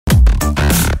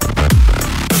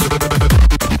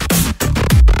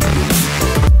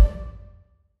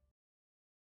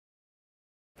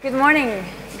Good morning.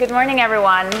 Good morning,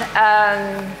 everyone.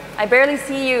 I barely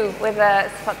see you with a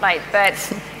spotlight, but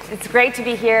it's great to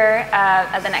be here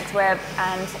at the Next Web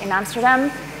and in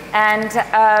Amsterdam, and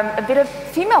a bit of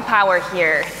female power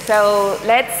here. So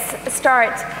let's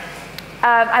start.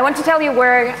 I want to tell you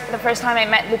where the first time I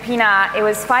met Lupina. It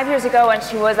was 5 years ago, and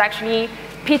she was actually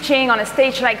pitching on a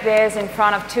stage like this in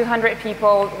front of 200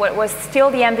 people, what was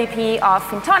still the MVP of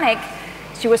Fintonic.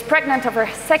 She was pregnant of her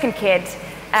second kid.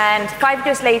 And 5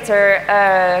 years later,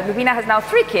 Lupina has now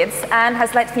 3 kids and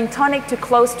has led Fintonic to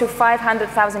close to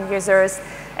 500,000 users,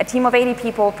 a team of 80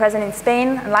 people present in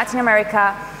Spain and Latin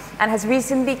America, and has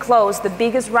recently closed the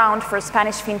biggest round for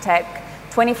Spanish fintech,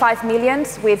 25 million,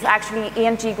 with actually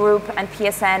ENG Group and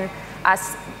PSN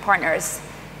as partners.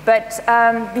 But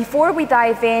before we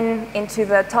dive into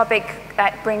the topic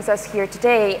that brings us here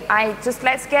today,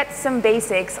 let's get some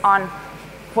basics on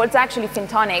what's actually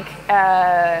Fintonic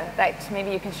that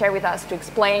maybe you can share with us to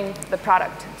explain the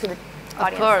product to the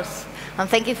audience. Of course, and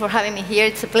thank you for having me here.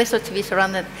 It's a pleasure to be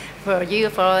surrounded for you,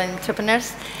 for all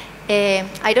entrepreneurs.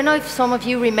 I don't know if some of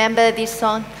you remember this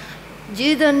song,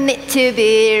 "You don't need to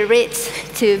be rich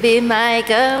to be my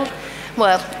girl."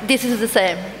 Well, this is the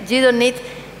same. You don't need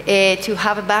to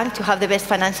have a bank to have the best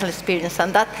financial experience,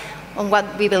 and that's on what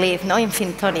we believe, in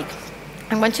Fintonic.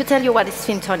 I want to tell you what is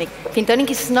Fintonic. Fintonic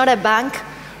is not a bank,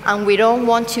 and we don't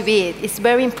want to be it. It's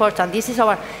very important. This is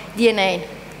our DNA.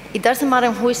 It doesn't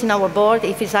matter who is in our board,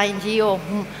 if it's ING or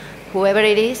whoever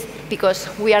it is, because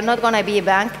we are not going to be a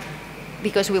bank,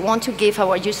 because we want to give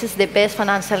our users the best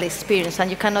financial experience, and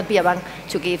you cannot be a bank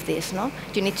to give this, no?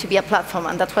 You need to be a platform,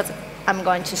 and that's what I'm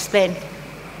going to explain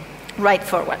right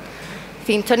forward.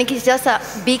 Fintonic is just a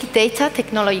big data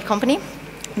technology company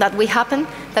that we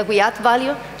add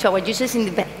value to our users in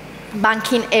the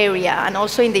banking area and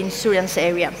also in the insurance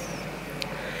area.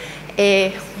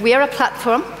 We are a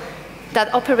platform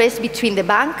that operates between the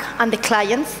bank and the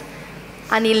clients,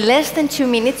 and in less than 2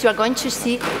 minutes you are going to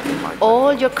see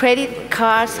all your credit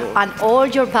cards and all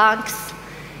your banks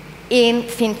in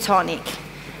Fintonic.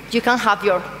 You can have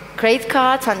your credit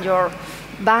cards and your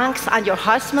banks and your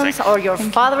husbands or your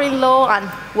father-in-law and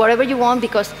whatever you want,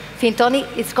 because Fintonic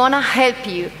is going to help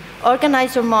you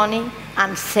organize your money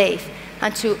and save,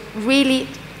 and to really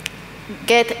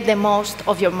get the most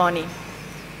of your money.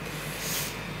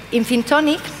 In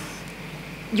Fintonic,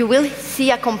 you will see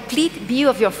a complete view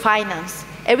of your finance.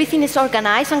 Everything is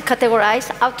organized and categorized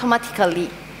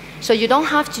automatically, so you don't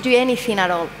have to do anything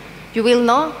at all. You will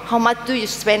know how much do you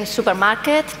spend in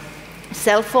supermarket,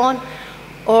 cell phone,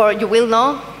 or you will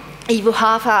know if you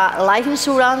have a life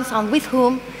insurance and with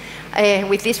whom.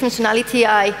 With this functionality,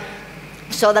 I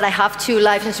saw that I have 2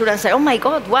 life insurance. Oh my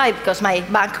God, why? Because my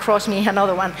bank crossed me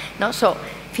another one. No, so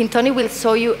Fintonic will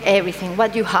show you everything,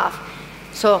 what you have.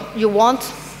 So you won't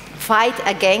fight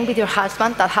again with your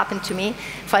husband. That happened to me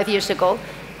 5 years ago.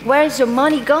 Where is your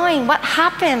money going? What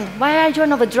happened? Why are you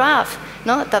on overdraft?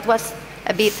 No, that was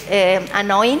a bit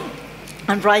annoying.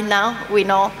 And right now, we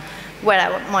know where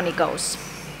our money goes.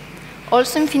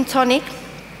 Also in Fintonic,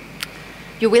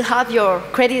 you will have your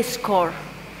credit score.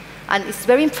 And it's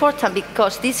very important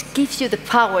because this gives you the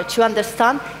power to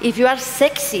understand if you are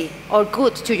sexy or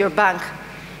good to your bank.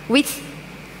 Which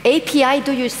API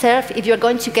do you serve if you're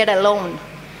going to get a loan?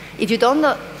 If you do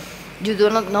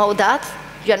not know that,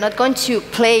 you are not going to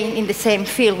play in the same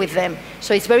field with them.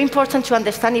 So it's very important to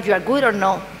understand if you are good or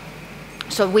no.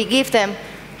 So we give them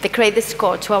the credit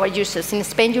score to our users. In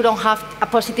Spain, you don't have a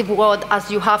positive word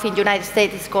as you have in the United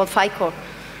States. It's called FICO,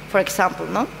 for example,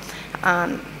 no?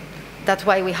 And that's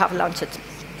why we have launched it.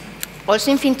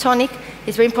 Also in Fintonic,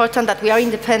 it's very important that we are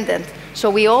independent. So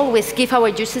we always give our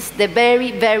users the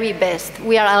very, very best.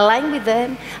 We are aligned with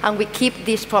them, and we keep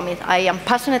this promise. I am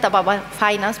passionate about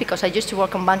finance because I used to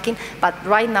work on banking, but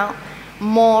right now,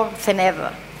 more than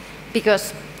ever.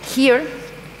 Because here,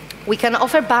 we can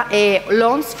offer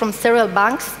loans from several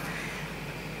banks,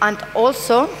 and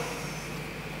also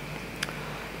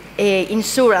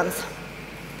insurance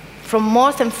from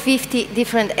more than 50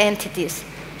 different entities.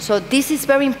 So this is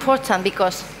very important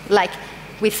because, like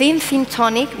within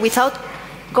Fintonic, without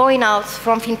going out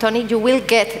from Fintonic, you will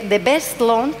get the best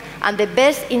loan and the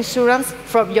best insurance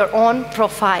from your own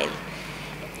profile.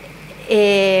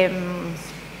 And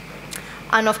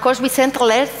of course, we send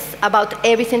alerts about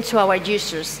everything to our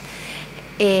users.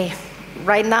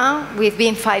 Right now, we've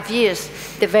been 5 years.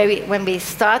 When we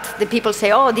start, the people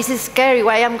say, "Oh, this is scary.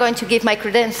 Why am I going to give my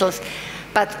credentials?"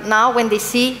 But now when they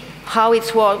see how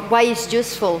it's worked, why it's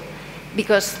useful,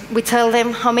 because we tell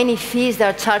them how many fees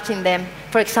they're charging them.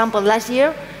 For example, last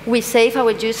year, we saved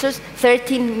our users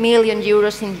 13 million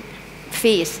euros in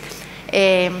fees.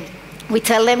 we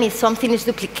tell them if something is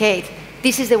duplicate.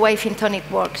 This is the way FinTonic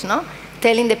works, no?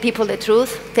 Telling the people the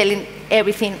truth, telling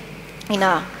everything in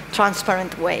a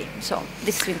transparent way. So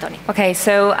this is FinTonic. Okay,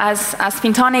 so as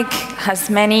FinTonic has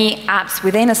many apps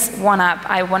within one app,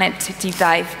 I wanted to deep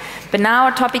dive. But now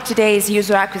our topic today is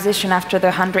user acquisition after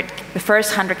the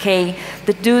first 100K,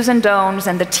 the do's and don'ts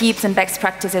and the tips and best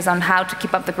practices on how to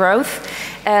keep up the growth.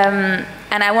 And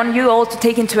I want you all to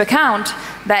take into account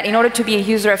that in order to be a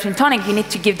user of FinTonic, you need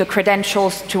to give the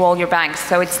credentials to all your banks.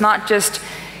 So it's not just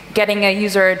getting a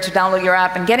user to download your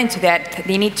app and get into that.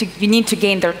 You need to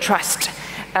gain their trust.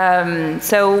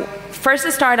 So first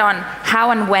to start on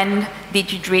how and when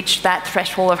did you reach that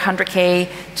threshold of 100K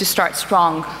to start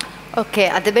strong? Okay,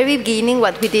 at the very beginning,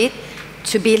 what we did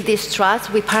to build this trust,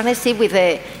 we partnered with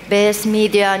the best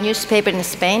media newspaper in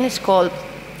Spain. It's called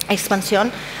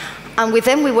Expansión. And with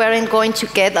them, we weren't going to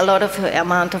get a lot of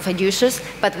amount of users,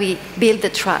 but we built the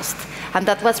trust. And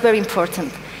that was very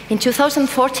important. In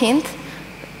 2014,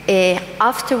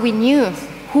 after we knew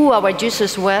who our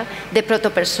users were, the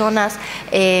proto-personas,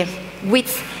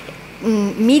 which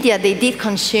media they did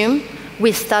consume,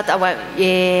 we start our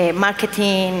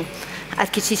marketing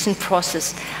acquisition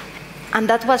process. And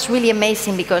that was really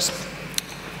amazing because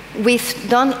we've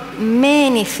done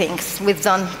many things. We've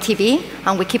done TV,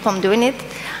 and we keep on doing it.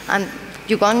 And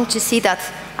you're going to see that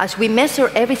as we measure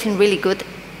everything really good,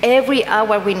 every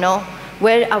hour we know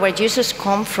where our users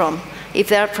come from. If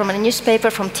they're from a newspaper,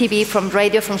 from TV, from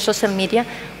radio, from social media,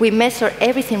 we measure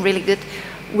everything really good.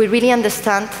 We really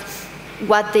understand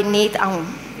what they need and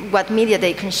what media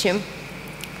they consume.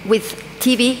 With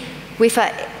TV,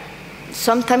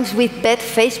 sometimes we bet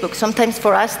Facebook. Sometimes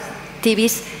for us, TV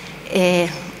is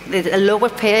a lower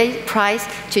price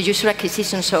to user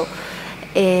acquisition. So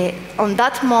on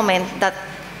that moment, that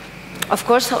of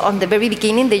course, on the very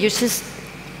beginning, the users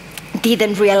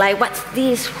didn't realize what's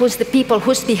this, who's the people,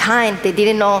 who's behind. They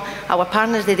didn't know our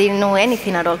partners. They didn't know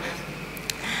anything at all.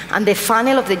 And the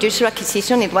funnel of the user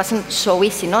acquisition, it wasn't so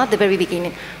easy, no, at the very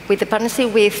beginning. With the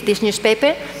partnership with this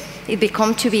newspaper, it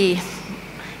became to be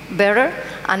better.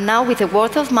 And now with the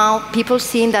word of mouth, people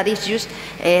seeing that it's used,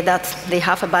 that they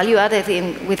have a value added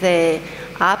with the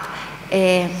app,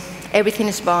 everything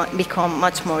has become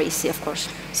much more easy, of course.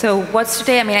 So what's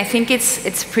today? I mean, I think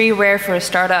it's pretty rare for a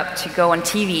startup to go on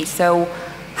TV. So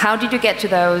how did you get to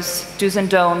those do's and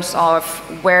don'ts of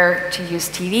where to use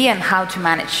TV and how to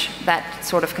manage that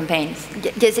sort of campaigns?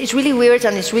 Yes, it's really weird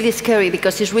and it's really scary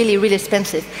because it's really, really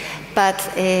expensive. But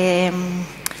in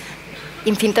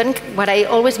FinTonic, what I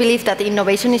always believe that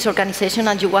innovation is organization,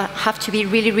 and you have to be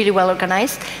really, really well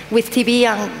organized. With TV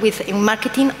and with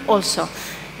marketing also.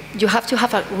 You have to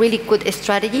have a really good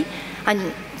strategy.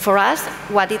 And for us,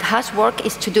 what it has worked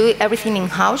is to do everything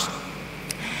in-house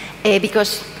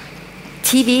because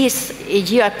TV is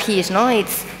GRPs, no?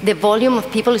 It's the volume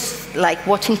of people is like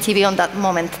watching TV on that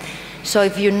moment. So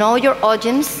if you know your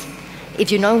audience,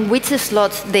 if you know in which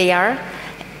slots they are,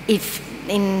 if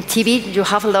in TV you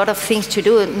have a lot of things to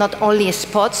do, not only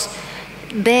spots,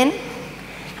 then,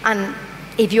 and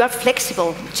if you are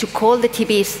flexible to call the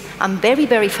TVs and very,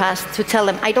 very fast to tell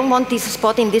them, I don't want this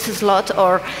spot in this slot,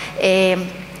 or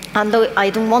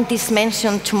I don't want this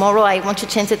mentioned tomorrow, I want to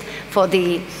change it for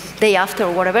the day after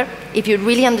or whatever. If you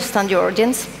really understand your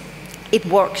audience, it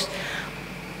works.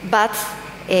 But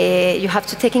you have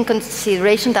to take in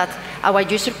consideration that our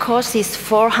user cost is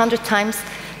 400 times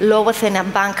lower than a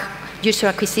bank user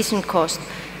acquisition cost.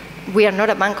 We are not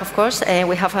a bank, of course.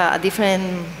 We have a different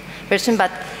version,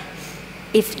 but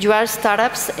if you are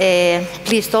startups,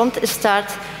 please don't start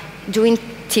doing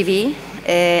TV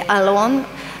alone,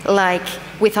 like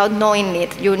without knowing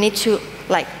it. You need to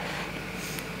like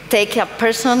take a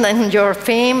person and your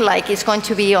theme, like it's going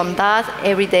to be on that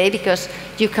every day, because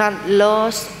you can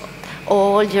lose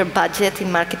all your budget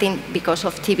in marketing because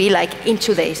of TV, like in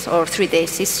 2 days or 3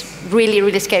 days. It's really,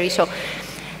 really scary. So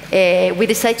we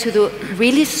decided to do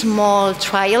really small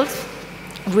trials,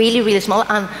 really, really small.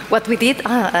 And what we did,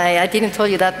 I didn't tell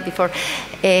you that before.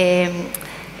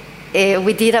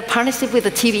 We did a partnership with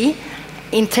the TV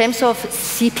in terms of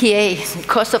CPA,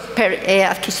 cost of per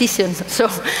acquisition. So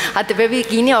at the very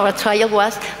beginning, our trial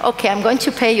was, okay, I'm going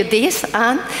to pay you this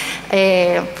and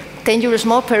 10 euros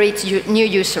more per each new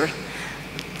user.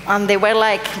 And they were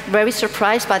like very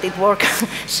surprised, but it worked.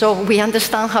 So we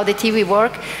understand how the TV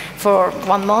works for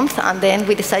 1 month, and then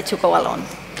we decide to go alone.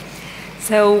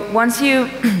 So once you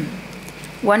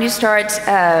start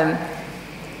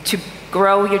to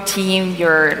grow your team,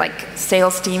 your like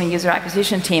sales team and user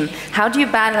acquisition team, how do you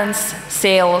balance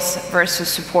sales versus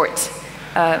support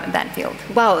in that field?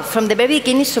 Wow, from the very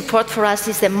beginning, support for us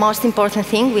is the most important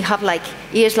thing. We have like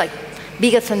years, like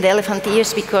bigger than the elephant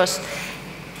ears because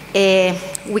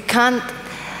we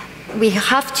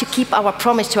have to keep our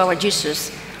promise to our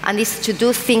users, and it's to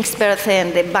do things better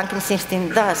than the banking system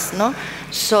does, no?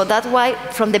 So that's why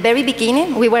from the very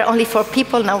beginning, we were only 4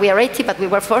 people, now we are 80, but we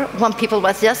were 4. 1 people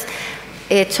was just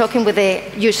talking with the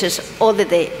users all the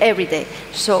day, every day.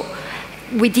 So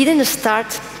we didn't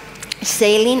start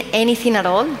selling anything at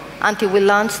all until we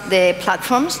launched the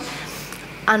platforms.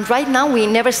 And right now, we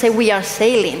never say we are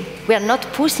selling. We are not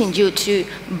pushing you to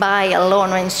buy a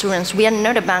loan or insurance. We are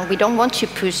not a bank. We don't want to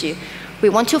push you. We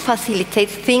want to facilitate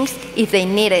things if they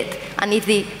need it. And if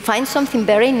they find something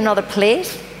better in another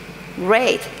place,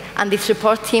 great. And the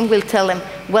support team will tell them,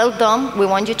 well done, we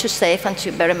want you to save and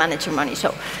to better manage your money.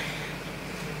 So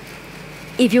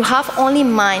if you have only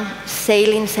in mind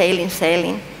selling,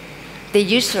 the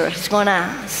user is going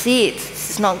to see it.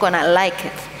 It's not going to like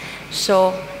it.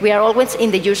 So we are always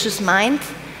in the user's mind,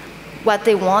 what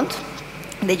they want.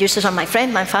 The users are my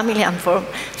friend, my family, and for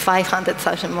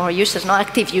 500,000 more users, not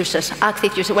active users.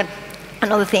 Active users.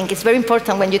 Another thing, it's very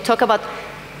important when you talk about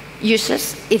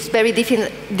users, it's very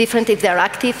different if they're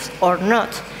active or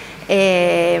not.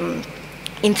 In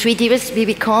 3 years, we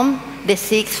become the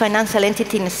 6th financial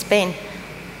entity in Spain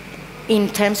in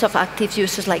terms of active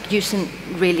users, like using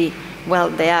really well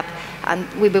the app. And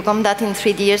we become that in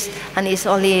 3 years, and it's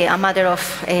only a matter of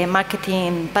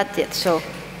marketing budget. So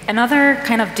another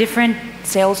kind of different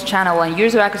sales channel and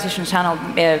user acquisition channel,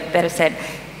 better said,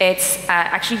 it's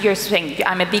actually you're saying,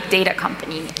 I'm a big data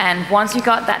company. And once you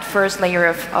got that first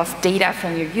layer of data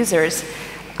from your users,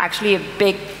 actually a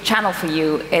big channel for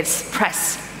you is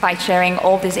press, by sharing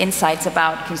all these insights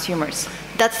about consumers.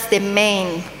 That's the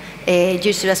main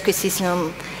user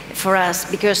acquisition for us,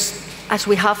 because as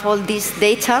we have all this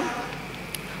data,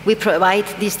 we provide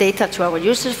this data to our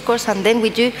users, of course, and then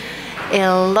we do a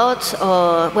lot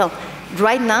of, well,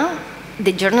 right now,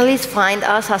 the journalists find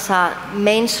us as a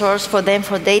main source for them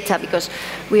for data, because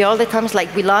we all the times,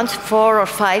 like, we launch 4 or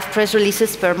 5 press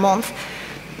releases per month,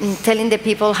 telling the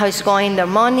people how it's going their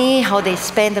money, how they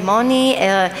spend the money,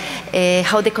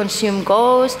 how the consume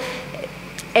goes,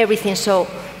 everything. So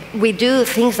we do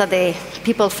things that the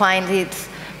people find it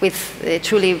with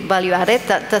truly value added.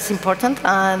 That's important.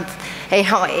 And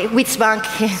which bank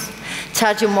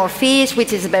charge you more fees,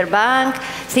 which is a better bank,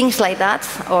 things like that,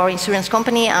 or insurance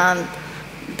company, and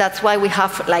that's why we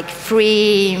have like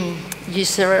free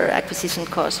user acquisition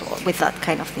costs with that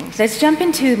kind of things. Let's jump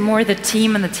into more the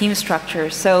team and the team structure.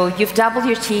 So you've doubled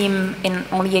your team in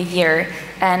only a year,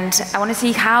 and I want to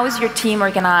see how is your team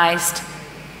organized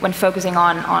when focusing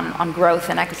on growth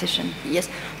and acquisition? Yes,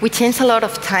 we change a lot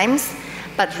of times,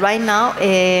 but right now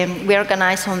we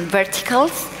organize on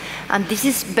verticals, and this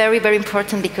is very, very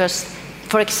important because,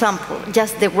 for example,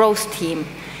 just the growth team.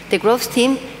 The growth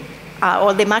team are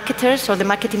all the marketers or the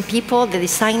marketing people, the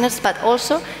designers, but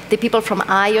also the people from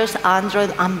iOS,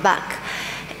 Android, and back.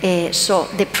 So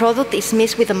the product is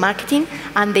mixed with the marketing,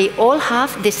 and they all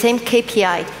have the same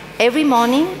KPI. Every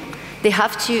morning, they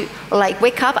have to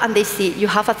wake up and they see you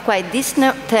have acquired this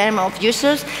term of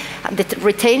users, and the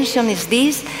retention is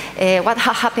this, what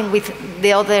happened with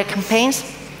the other campaigns.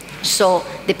 So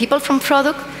the people from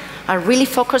product are really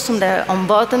focused on the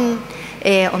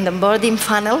onboarding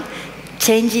funnel,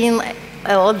 changing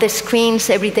all the screens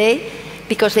every day,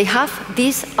 because they have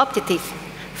this objective.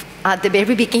 At the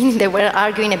very beginning, they were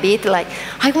arguing a bit, like,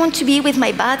 I want to be with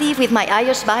my buddy, with my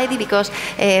iOS buddy, because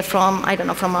from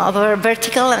other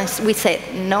vertical, and we said,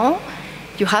 no,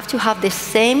 you have to have the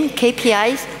same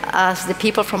KPIs as the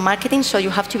people from marketing, so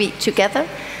you have to be together,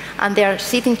 and they are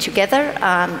sitting together,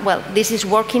 and well, this is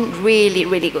working really,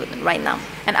 really good right now.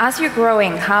 And as you're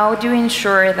growing, how do you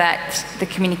ensure that the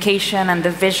communication and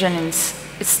the vision is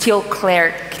still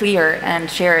clear and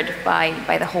shared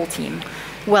by the whole team?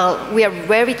 Well, we are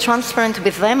very transparent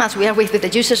with them, as we are with the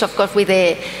users, of course, with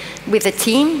the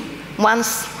team.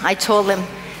 Once I told them,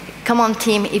 come on,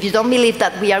 team, if you don't believe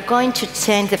that we are going to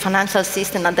change the financial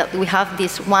system and that we have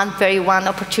this one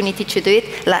opportunity to do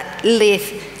it, like,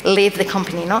 leave the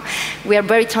company, no? We are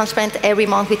very transparent. Every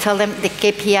month we tell them the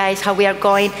KPIs, how we are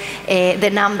going, the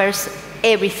numbers,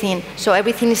 everything. So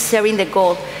everything is sharing the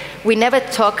goal. We never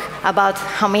talk about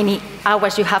how many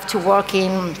hours you have to work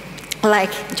in.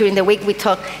 Like during the week, we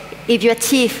talk, if you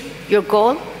achieve your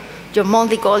goal, your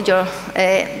monthly goal,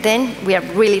 then we are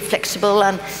really flexible,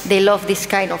 and they love this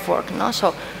kind of work. No?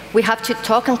 So we have to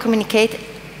talk and communicate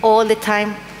all the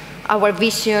time our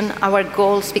vision, our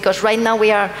goals, because right now we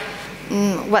are,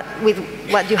 with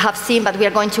what you have seen, but we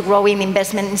are going to grow in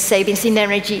investment, in savings, in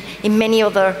energy, in many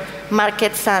other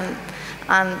markets, and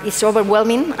it's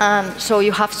overwhelming, and so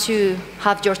you have to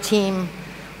have your team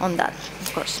on that.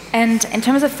 of course. And in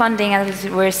terms of funding, as we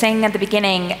were saying at the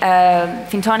beginning,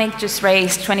 Fintonic just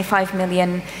raised 25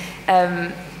 million.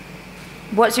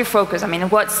 What's your focus? I mean,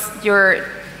 what's your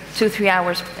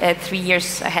 3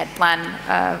 years ahead plan?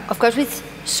 Of course, we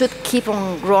should keep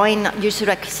on growing user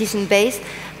acquisition base,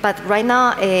 but right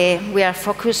now we are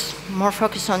more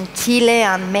focused on Chile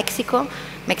and Mexico.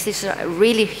 Mexico is a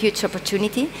really huge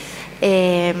opportunity.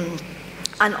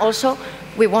 And also,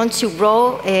 we want to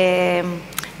grow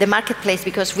the marketplace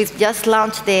because we've just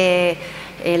launched the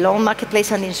loan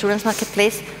marketplace and the insurance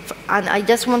marketplace. And I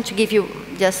just want to give you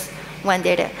just one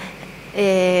data.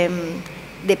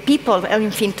 The people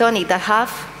in Fintonic that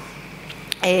have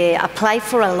applied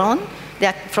for a loan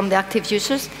from the active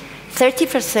users,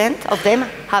 30% of them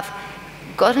have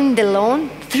gotten the loan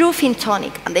through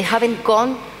Fintonic, and they haven't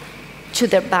gone to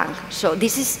their bank. So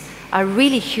this is a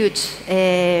really huge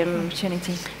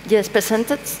opportunity. Yes,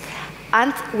 percentage.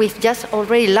 And we've just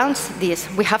already launched this.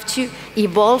 We have to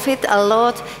evolve it a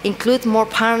lot, include more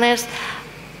partners,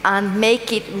 and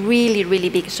make it really, really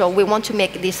big. So we want to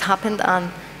make this happen. And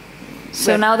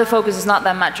so now the focus is not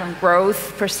that much on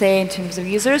growth per se in terms of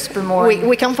users, but more.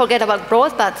 We can forget about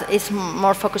growth, but it's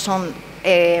more focused on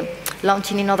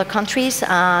launching in other countries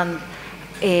and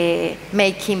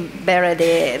making better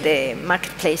the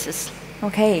marketplaces.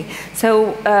 Okay,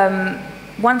 so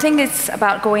one thing is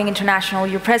about going international.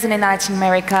 You're present in Latin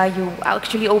America. You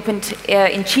actually opened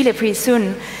in Chile pretty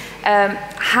soon.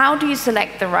 How do you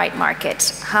select the right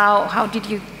market? How did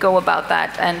you go about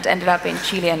that and ended up in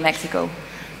Chile and Mexico?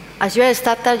 As you're a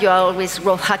startup, you are always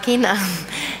growth hacking.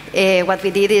 What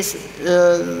we did is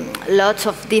lots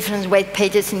of different web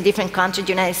pages in different countries,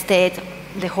 United States,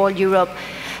 the whole Europe,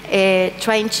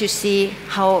 trying to see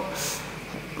how,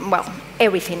 well,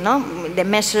 everything, no? The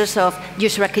measures of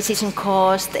user acquisition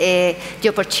cost, the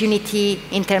opportunity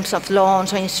in terms of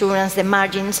loans or insurance, the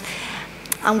margins.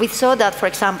 And we saw that, for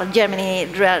example, Germany,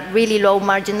 there are really low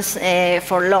margins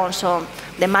for loans, so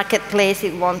the marketplace,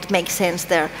 it won't make sense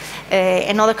there.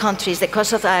 In other countries, the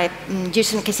cost of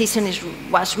user acquisition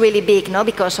was really big, no?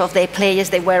 Because of the players,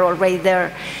 they were already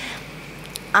there.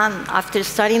 And after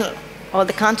studying all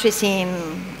the countries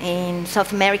in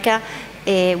South America,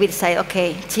 we decided,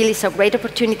 okay, Chile is a great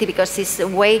opportunity because it's a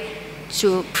way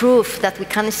to prove that we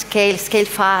can scale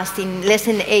fast. In less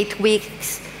than 8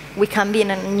 weeks, we can be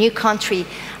in a new country.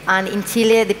 And in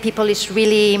Chile, the people is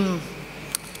really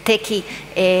techy.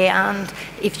 And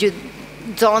if you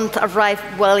don't arrive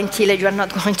well in Chile, you are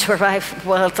not going to arrive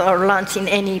well or launch in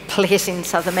any place in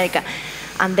South America.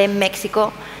 And then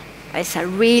Mexico is a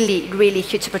really, really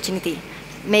huge opportunity.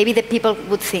 Maybe the people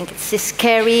would think it's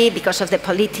scary because of the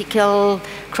political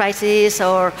crisis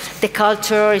or the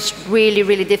culture is really,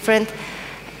 really different.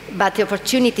 But the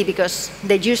opportunity, because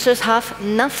the users have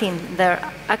nothing there,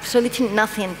 absolutely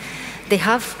nothing. They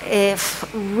have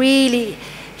really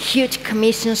huge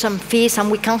commissions and fees,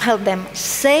 and we can help them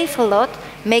save a lot,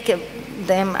 make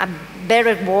them a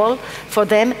better world for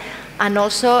them, and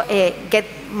also get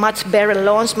much better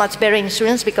loans, much better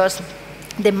insurance, because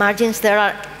the margins there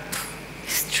are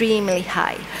extremely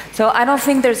high. So I don't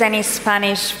think there's any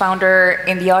Spanish founder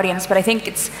in the audience, but I think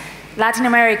it's Latin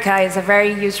America is a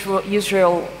very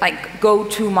usual like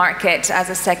go-to market as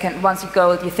a second. Once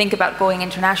you think about going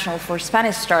international for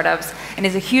Spanish startups, and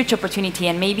it's a huge opportunity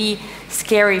and maybe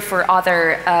scary for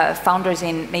other founders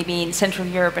maybe in Central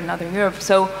Europe and Northern Europe.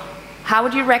 So how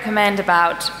would you recommend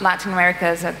about Latin America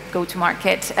as a go-to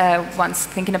market once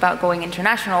thinking about going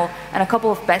international, and a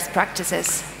couple of best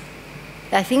practices?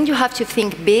 I think you have to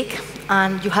think big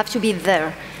and you have to be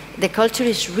there. The culture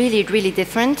is really, really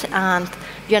different, and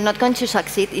you are not going to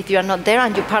succeed if you are not there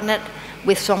and you partner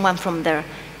with someone from there.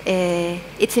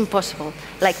 It's impossible.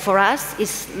 Like for us,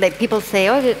 it's like people say,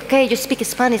 oh, okay, you speak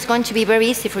Spanish, it's going to be very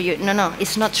easy for you. No,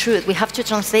 it's not true. We have to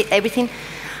translate everything,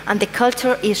 and the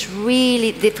culture is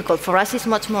really difficult. For us, it's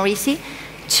much more easy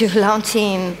to launch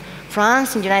in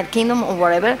France, in the United Kingdom, or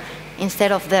wherever,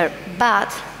 instead of there.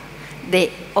 But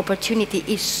the opportunity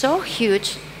is so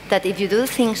huge that if you do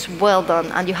things well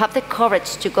done and you have the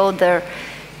courage to go there,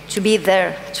 to be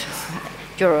there,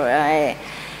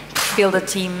 build a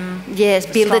team. Yes,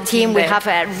 build a team. We have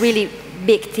a really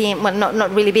big team. Well,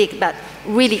 not really big, but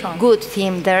really strong, good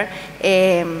team there.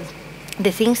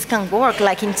 The things can work.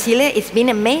 Like in Chile, it's been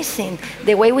amazing.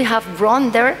 The way we have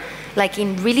grown there, like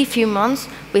in really few months,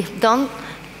 we've done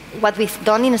what we've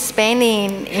done in Spain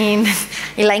in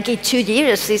 2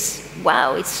 years. Is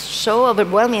wow, it's so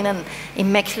overwhelming. And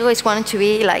in Mexico, it's going to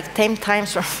be like 10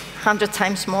 times or 100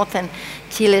 times more than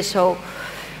Chile. So,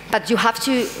 but you have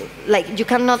to, like, you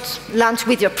cannot launch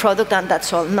with your product and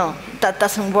that's all. No, that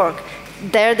doesn't work.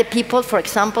 There, the people, for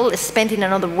example, spend in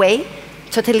another way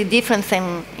totally different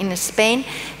than in Spain.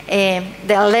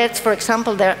 The alerts, for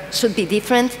example, there should be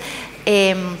different.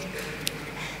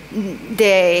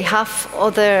 They have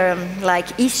other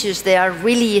issues. They are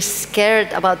really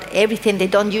scared about everything. They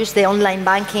don't use the online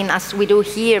banking as we do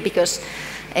here because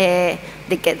they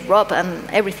get robbed and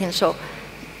everything. So,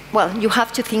 well, you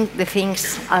have to think the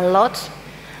things a lot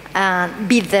and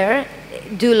be there,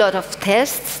 do a lot of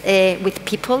tests with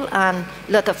people and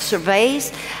a lot of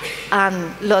surveys and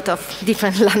a lot of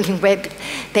different landing web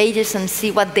pages and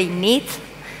see what they need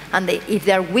and if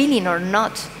they're willing or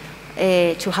not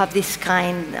to have this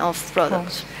kind of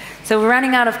products. Cool. So we're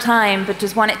running out of time, but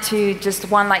just wanted to,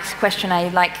 one last question. I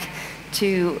like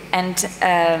to end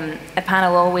a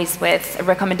panel always with a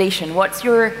recommendation.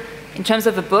 In terms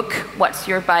of a book, what's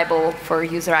your Bible for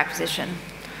user acquisition?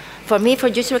 For me, for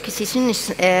user acquisition,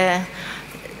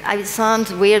 it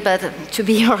sounds weird, but to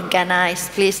be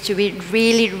organized, please, to be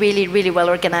really, really, really well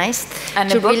organized.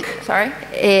 And a book, sorry?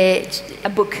 A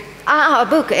book. A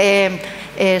book.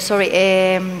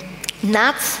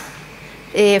 Nuts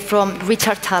from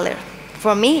Richard Thaler.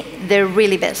 For me, the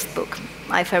really best book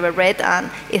I've ever read,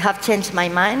 and it has changed my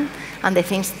mind and the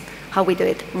things, how we do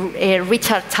it.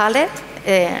 Richard Thaler,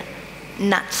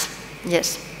 Nuts,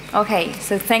 yes. Okay,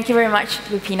 so thank you very much,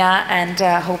 Lupina, and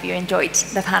hope you enjoyed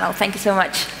the panel. Thank you so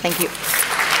much. Thank you.